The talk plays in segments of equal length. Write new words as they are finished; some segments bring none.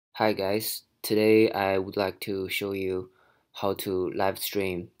Hi guys, today I would like to show you how to live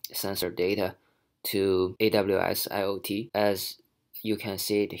stream sensor data to AWS IoT. As you can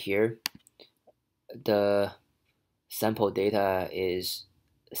see it here, the sample data is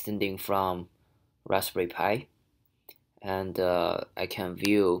sending from RaspberryPi, and I can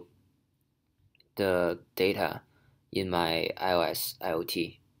view the data in my iOS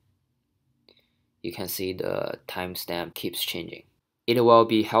IoT. You can see the timestamp keeps changing. It will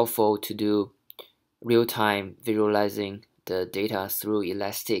be helpful to do real-time visualizing the data through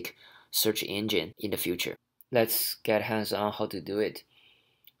Elastic search engine in the future. Let's get hands-on how to do it.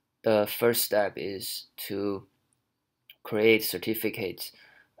 The first step is to create certificates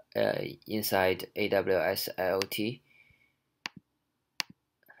inside AWS IoT.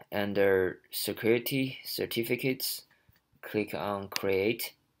 Under Security Certificates, click on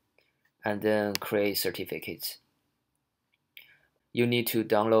Create, and then Create Certificates. You need to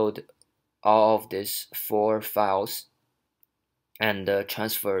download all of these 4 files and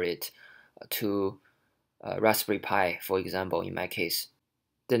transfer it to Raspberry Pi, for example, in my case.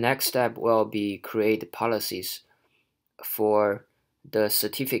 The next step will be create policies for the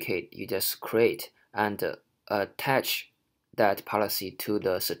certificate you just create and attach that policy to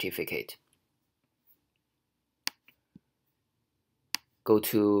the certificate. Go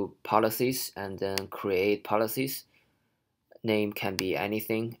to Policies and then Create Policies. Name can be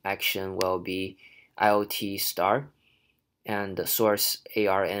anything. Action will be IoT star, and the source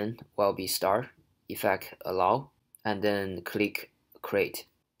ARN will be star. Effect allow, and then click Create.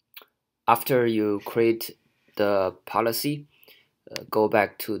 After you create the policy, go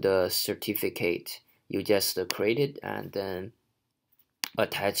back to the certificate you just created and then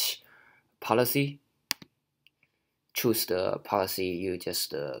attach policy. Choose the policy you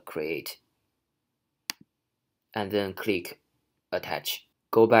just create and then click Attach.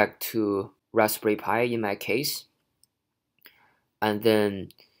 Go back to Raspberry Pi in my case and then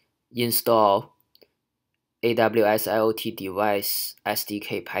install AWS IoT Device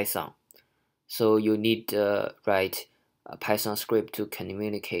SDK Python. So you need to write a Python script to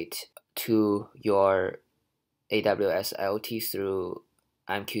communicate to your AWS IoT through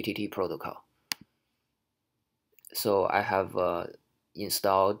MQTT protocol. So I have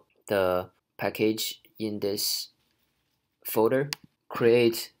installed the package in this folder.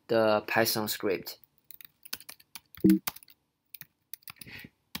 Create the Python script.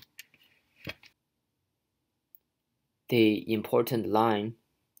 The important line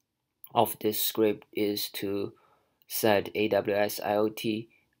of this script is to set AWS IoT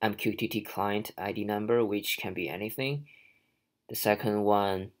MQTT client ID number, which can be anything. The second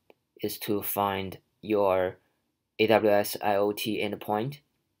one is to find your AWS IoT endpoint.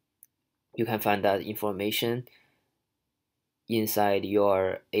 You can find that information inside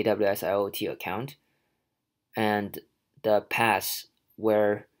your AWS IoT account, and the path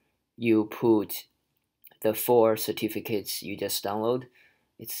where you put the 4 certificates you just download.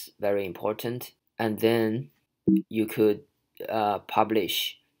 It's very important. And then you could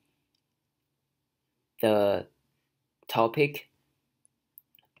publish the topic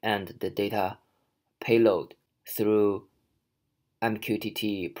and the data payload through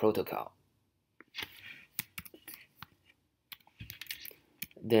MQTT protocol.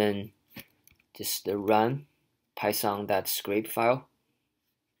 Then just run python.script file.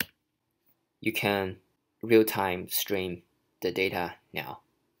 You can real-time stream the data now.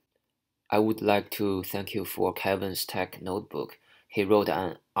 I would like to thank you for Kevin's Tech Notebook. He wrote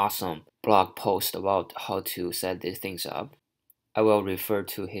an awesome blog post about how to set these things up. I will refer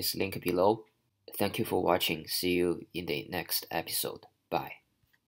to his link below. Thank you for watching. See you in the next episode. Bye.